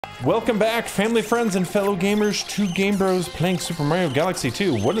Welcome back, family, friends, and fellow gamers, to Game Bros playing Super Mario Galaxy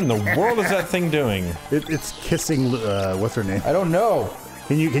 2. What in the world is that thing doing? It's kissing, what's her name? I don't know.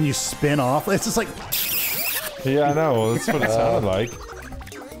 Can you spin off? It's just like... Yeah, I know. That's what it sounded like.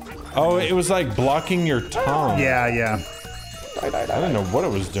 Oh, it was like blocking your tongue. Yeah, yeah. I didn't know what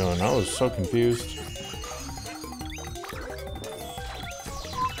it was doing. I was so confused.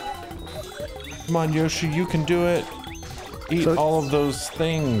 Come on, Yoshi, you can do it. Eat all of those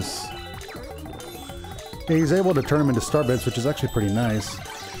things. Yeah, he's able to turn them into star bits, which is actually pretty nice.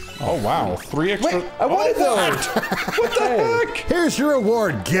 Oh, wow. 3 extra... Wait, I wanted those! What the heck? Here's your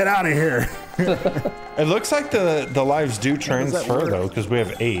reward. Get out of here. It looks like the lives do transfer, though, because we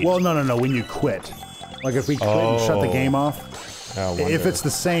have 8. Well, no. When you quit. Like, if we quit and shut the game off. If it's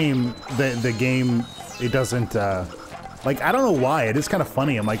the same, the game, it doesn't... like, I don't know why. It is kind of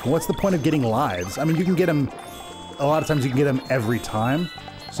funny. I'm like, what's the point of getting lives? I mean, you can get them... A lot of times you can get them every time.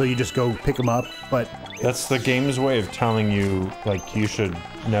 So you just go pick them up, but... That's the game's way of telling you, like, you should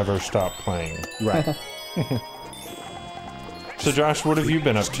never stop playing. Right. So, Josh, what have you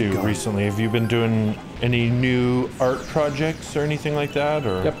been up to recently? Have you been doing any new art projects or anything like that?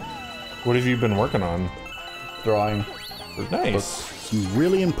 Or Yep. What have you been working on? Drawing. Nice. Some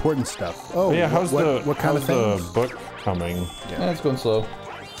really important stuff. Oh, Yeah, how's what kind of thing? the book coming? Yeah, it's going slow.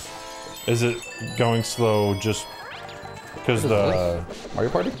 Is it going slow just because the... Mario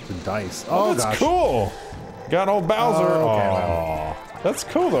Party? The dice. Oh, that's cool! Got old Bowser. Oh, okay, Aw. That's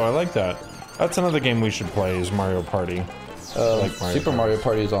cool, though. I like that. That's another game we should play, is Mario Party. Like Super Mario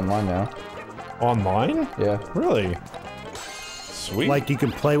Party is online now. Online? Yeah. Really? Sweet. Like, you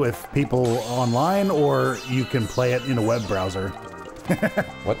can play with people online, or you can play it in a web browser.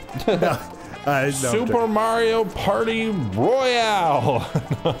 What? No, Super Mario Party Royale!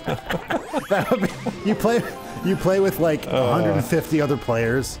 you play with like 150 other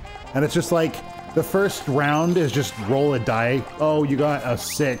players, and it's just like the first round is just roll a die. Oh, you got a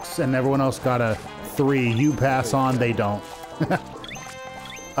 6, and everyone else got a 3. You pass on, they don't.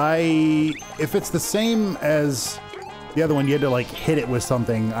 If it's the same as the other one, you had to like hit it with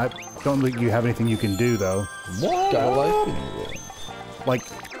something. I don't think you have anything you can do though. What? Like,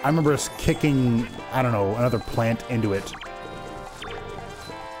 I remember us kicking, I don't know, another plant into it.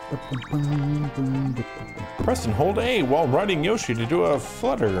 Press and hold A while riding Yoshi to do a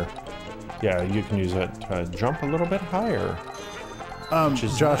flutter. Yeah, you can use that to jump a little bit higher.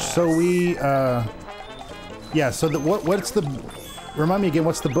 Josh, nice. so we, yeah, so what's the, remind me again,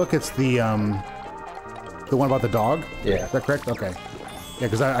 what's the book? It's the one about the dog? Yeah. Is that correct? Okay. Yeah,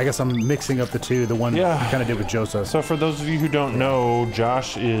 because I guess I'm mixing up the two, the one you kind of did with Joseph. So for those of you who don't know,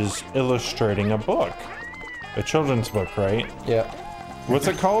 Josh is illustrating a book. A children's book, right? Yeah. What's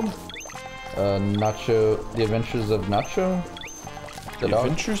it called? Nacho, The Adventures of Nacho? The dog?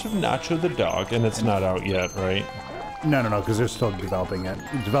 Adventures of Nacho the dog, and it's not out yet, right? No, because they're still developing it.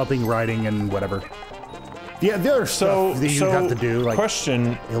 Developing, writing, and whatever. The other stuff that you have to do, like...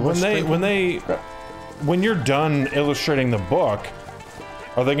 Question, when you're done illustrating the book,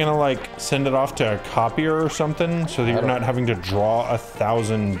 are they gonna like send it off to a copier or something so that you're not having to draw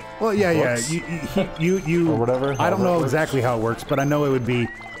 1,000 Well, yeah, books? you or whatever. I don't know exactly how it works, but I know it would be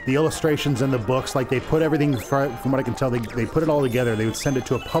the illustrations and the books. Like, they put everything, from what I can tell, they put it all together. They would send it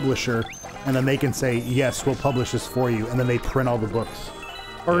to a publisher, and then they can say, yes, we'll publish this for you, and then they print all the books.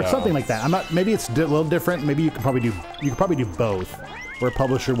 Or something like that. I'm not. Maybe it's a little different. Maybe you could probably do both, where a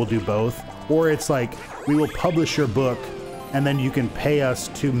publisher will do both, or it's like, we will publish your book, and then you can pay us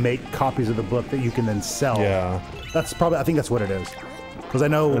to make copies of the book that you can then sell. Yeah. That's probably, I think that's what it is. Because I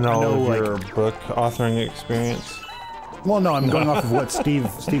know of like, your book authoring experience. Well, no, I'm going off of what Steve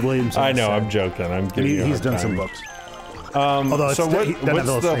Williamson I know, said. I'm joking. I'm giving you a he's hard done some time. books. So what's the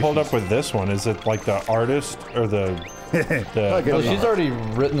illustrations. hold up with this one? Is it like the artist or the Well, she's already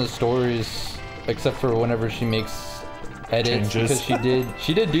written the stories, except for whenever she makes edits, changes? because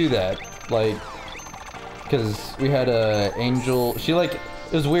she did do that, like, because we had a angel. She it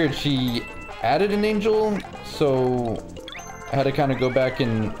was weird. She added an angel, so I had to kind of go back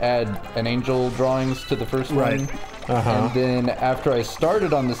and add an angel drawings to the first one. And then after I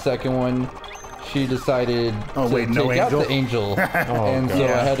started on the second one, she decided to take out the angel. And so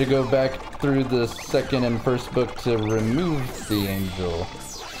I had to go back through the second and first book to remove the angel.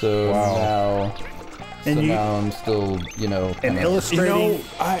 So now I'm still, and illustrating.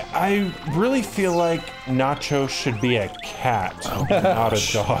 I really feel like Nacho should be a cat, not a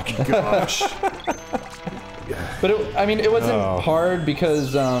dog. Gosh. But it wasn't hard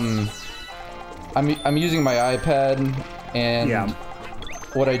because I'm using my iPad, and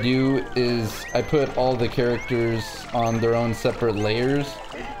what I do is I put all the characters on their own separate layers.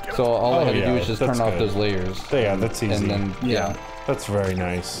 So all I had to do yeah, was just turn that's off good. those layers. Yeah, that's easy. And then, yeah. That's very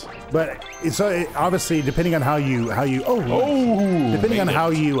nice. But obviously, depending on how you depending on how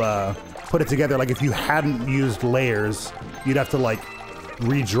you put it together, like if you hadn't used layers, you'd have to like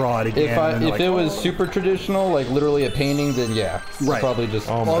redraw it again. If it was super traditional, like literally a painting, then yeah, Right. I'd probably just.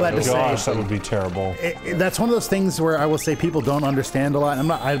 Oh All my that to say- gosh, that would be terrible. That's one of those things where I will say people don't understand a lot. I'm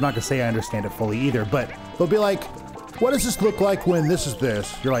not gonna say I understand it fully either, but they'll be like, "What does this look like when this is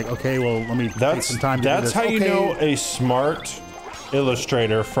this?" You're like, "Okay, well, let me take some time to do this." That's how you Okay. know a smart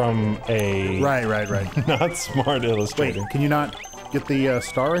illustrator from a Right. not smart Wait, illustrator. can you not get the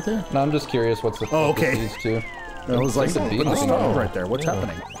star right there? No, I'm just curious what's the. Oh, what this okay. leads to. I was like, Seems to be put the nothing star wrong. right there. What's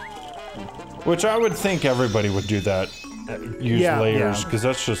happening? Which I would think everybody would do that. Use Yeah, layers yeah. because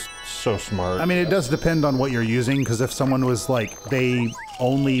that's just so smart. I mean, it does depend on what you're using, because if someone was like, they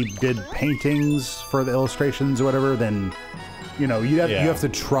only did paintings for the illustrations or whatever, then, you know, you have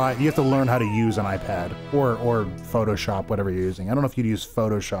to learn how to use an iPad or Photoshop, whatever you're using. I don't know if you'd use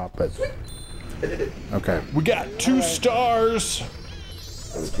Photoshop, but okay. we got 2 stars.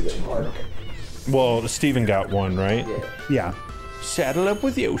 Well, Steven got 1, right? Yeah. Saddle up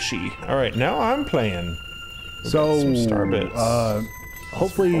with Yoshi. All right, now I'm playing. So, some star bits.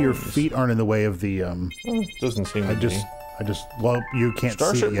 hopefully your feet aren't in the way of the. Doesn't seem to be. Well, you can't see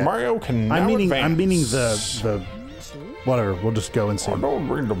Starship it yet. Mario can now I'm meaning advance. the. Whatever. We'll just go and see. I don't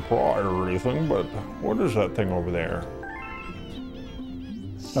bring the prior or anything, but what is that thing over there?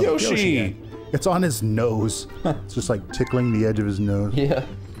 Oh, Yoshi! yeah. It's on his nose. It's just like tickling the edge of his nose. Yeah.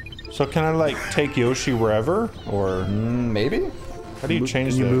 So can I like take Yoshi wherever, or Maybe. how do you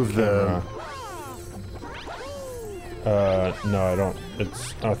change Can you the move the- camera? No, I don't.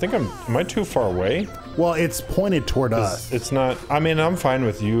 It's. I think am I too far away? Well, it's pointed toward us. It's not. I mean, I'm fine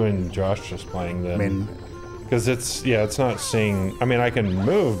with you and Josh just playing them. I mean, because it's not seeing. I mean, I can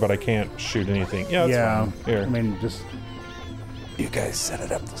move, but I can't shoot anything. Yeah, that's yeah. fine. Here. I mean, just You guys set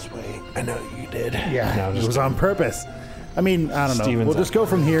it up this way. I know you did. yeah. No, It just was on purpose. I mean, I don't know. Steven's We'll just go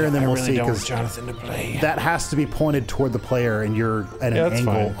from here and then I we'll really see, don't want because Jonathan to play. that has to be pointed toward the player, and you're at Yeah, an that's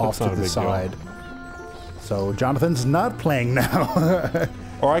angle fine. off That's to not a the big deal. side. So Jonathan's not playing now.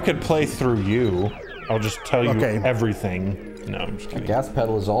 Or I could play through you. I'll just tell you Okay. everything. No, I'm just kidding. Gas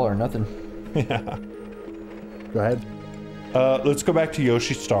pedal is all or nothing. Go ahead. Let's go back to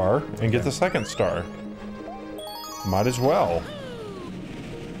Yoshi Star and get the second star. Might as well.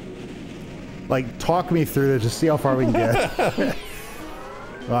 Like, talk me through it, just see how far we can get.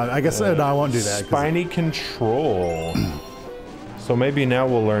 Well, I guess no, I won't do that. 'cause- Spiny control. So maybe now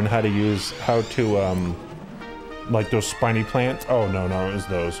we'll learn how to like those spiny plants. Oh no, it was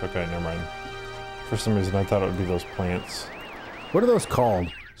those. Okay, never mind. For some reason I thought it would be those plants. What are those called?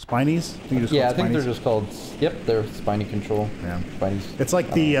 Spinies? Yeah, I think they're just called. Yep, they're spiny control. Yeah. Spinies. It's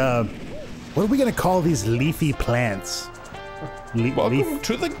like the. What are we gonna call these leafy plants? Welcome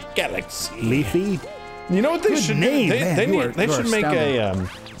to the galaxy. Leafy? You know what they Good should name, do? man. They You are should make astounding.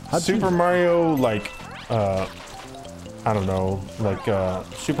 a Super Mario like I don't know, like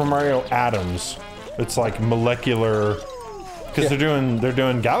Super Mario Atoms. It's like molecular because they're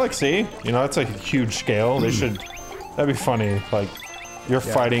doing Galaxy. You know, that's a huge scale. They should. That'd be funny. Like you're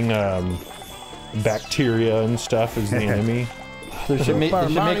fighting bacteria and stuff as the enemy. They should make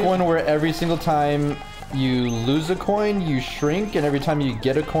Mario. one where every single time you lose a coin, you shrink, and every time you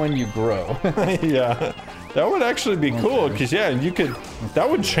get a coin, you grow. Yeah, that would actually be cool because you could. That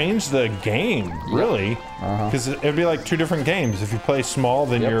would change the game really, because it'd be like 2 different games. If you play small,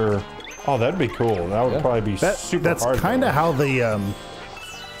 then you're. Oh, that'd be cool. That would probably be super That's hard. kind though. of how the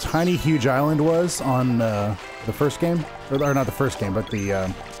Tiny Huge Island was on the first game, or not the first game, but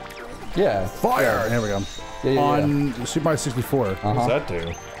the Yeah. Fire. There we go. Yeah, On Super Mario 64. What does that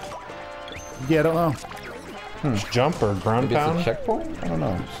do? Yeah, I don't know. Just jump or ground Maybe it's a pound? checkpoint? I don't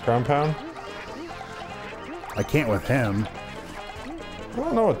know. Ground pound? I can't with him. I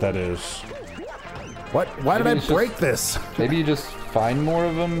don't know what that is. What? Why did Maybe I it's just- break this? Maybe you just find more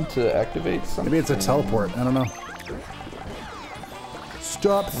of them to activate something. Maybe it's a teleport. I don't know.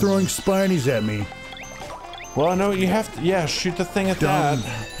 Stop throwing spinies at me, Well, I know what you have to. Yeah, shoot the thing at dumb,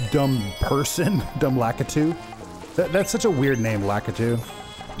 that. dumb person, dumb Lakitu. That's such a weird name, Lakitu.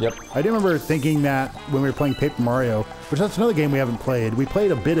 Yep. I do remember thinking that when we were playing Paper Mario, which that's another game we haven't played. We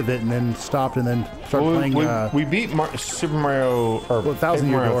played a bit of it and then stopped and then started Well, playing. we beat Super Mario or Thousand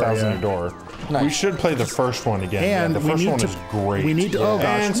Paper Year Mario Door, Thousand yeah. Year Door. Nice. We should play the first one again. And yeah, the we first need one to- is great. we need to- oh, gosh.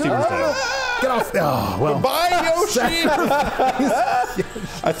 And Steven's dead. Get off! Oh, well. Bye, Yoshi.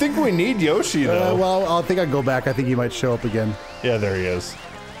 I think we need Yoshi though. Well, I think I'll go back. I think he might show up again. Yeah, there he is.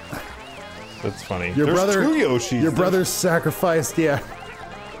 That's funny. Your There's brother, 2 Yoshis. Your brother's sacrificed. Yeah.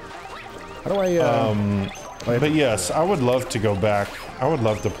 How do I? But yes, I would love to go back. I would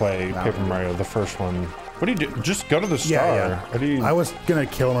love to play Paper Mario, the first one. What do you do? Just go to the star. Yeah. How do you... I was gonna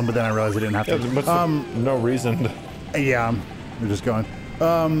kill him, but then I realized I didn't have to. what's no reason to... Yeah, we're just going.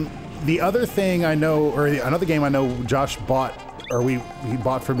 The other thing I know, or another game I know Josh bought, or he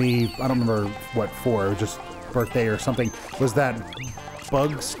bought for me, I don't remember what for, it was just birthday or something, was that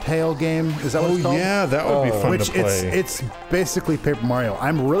Bug's Tale game? Is that what it's called? Yeah, that would be fun to play. It's basically Paper Mario.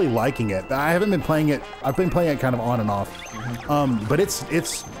 I'm really liking it. I haven't been playing it, I've been playing it kind of on and off. But it's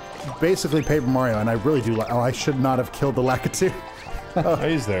basically Paper Mario, and I really do like, oh, I should not have killed the Lakitu. Oh,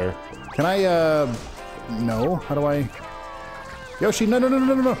 he's there. Can I, no, how do I? Yoshi, no,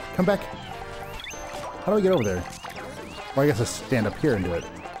 come back. How do I get over there? Well, I guess I stand up here and do it.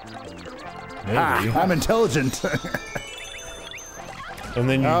 Maybe. I'm intelligent. And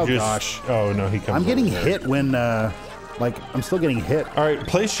then you gosh. Oh, no, he comes I'm getting over there. hit when, like, I'm still getting hit. All right,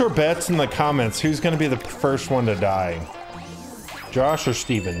 place your bets in the comments. Who's going to be the first one to die? Josh or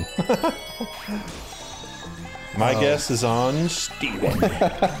Steven? My guess is on Steven.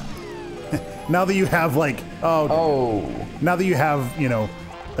 Now that you have, like, now that you have, you know,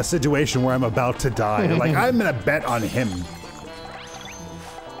 a situation where I'm about to die, you're like, I'm gonna bet on him.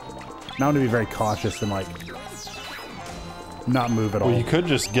 Now I'm gonna be very cautious and, like, not move at all. Well, you could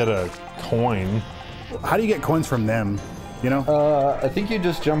just get a coin. How do you get coins from them? You know? I think you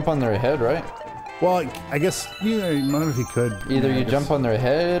just jump on their head, right? Well, I guess, you know, I don't know if you could. Either yeah, you jump on their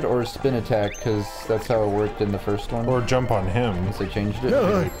head or spin attack, because that's how it worked in the first one. Or jump on him. Once they changed it.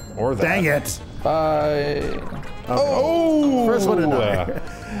 Or that. Dang it! Bye. Oh! First one to die.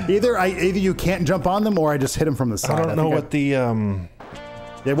 Either you can't jump on them, or I just hit him from the side. I don't know what the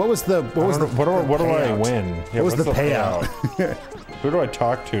Yeah, what do I win? Yeah, what was the payout? Who do I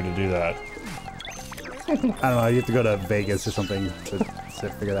talk to do that? I don't know. You have to go to Vegas or something to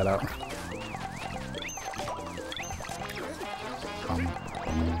figure that out.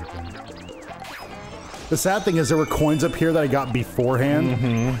 The sad thing is there were coins up here that I got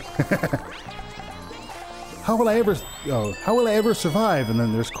beforehand. How will I ever survive? And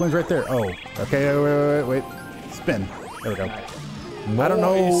then there's coins right there. Oh, okay. Wait. Spin. There we go.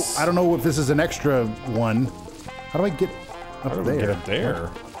 Nice. I don't know if this is an extra one. How do I get up there? Get up there.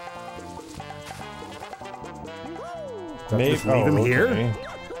 Maybe leave him here.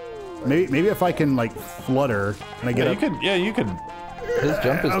 Maybe if I can like flutter, can I get up? You could. His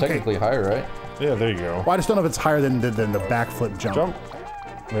jump is technically higher, right? Yeah, there you go. Well, I just don't know if it's higher than the backflip jump. Jump.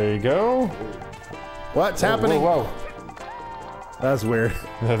 There you go. What's happening? Whoa. That's weird.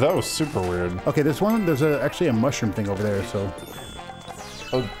 Yeah, that was super weird. Okay, there's actually a mushroom thing over there, so.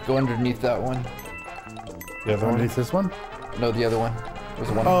 Oh, go underneath that one. The other one? Underneath this one? No, the other one. There's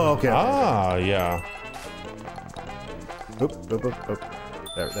one. Oh, okay. Ah, yeah. Oop. There we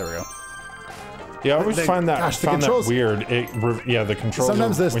go. Yeah, I always find that weird. The controls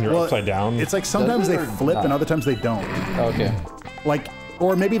sometimes when you're upside down. It's like sometimes they flip and other times they don't. Okay. Like,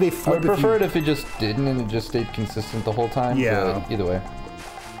 or maybe they I flip. would prefer it if it just didn't and it just stayed consistent the whole time. Yeah. But either way.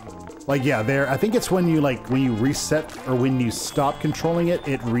 Like, yeah, I think it's when you reset or when you stop controlling it,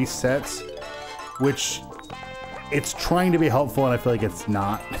 it resets, which it's trying to be helpful and I feel like it's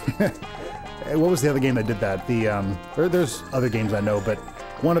not. What was the other game that did that? There's other games I know, but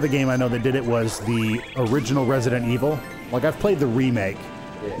one of the game I know that did it was the original Resident Evil. Like, I've played the remake,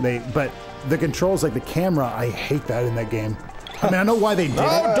 but the controls, like the camera, I hate that in that game. I mean, I know why they did it.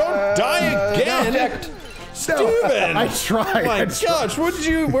 Oh, don't die again! Steven! I tried. Oh my gosh, what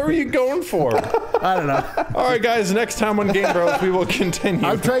were you going for? I don't know. All right, guys, next time on Game Bros, we will continue.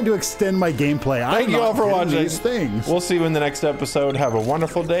 I'm trying to extend my gameplay. Thank you all for watching. These things. We'll see you in the next episode. Have a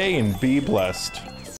wonderful day and be blessed.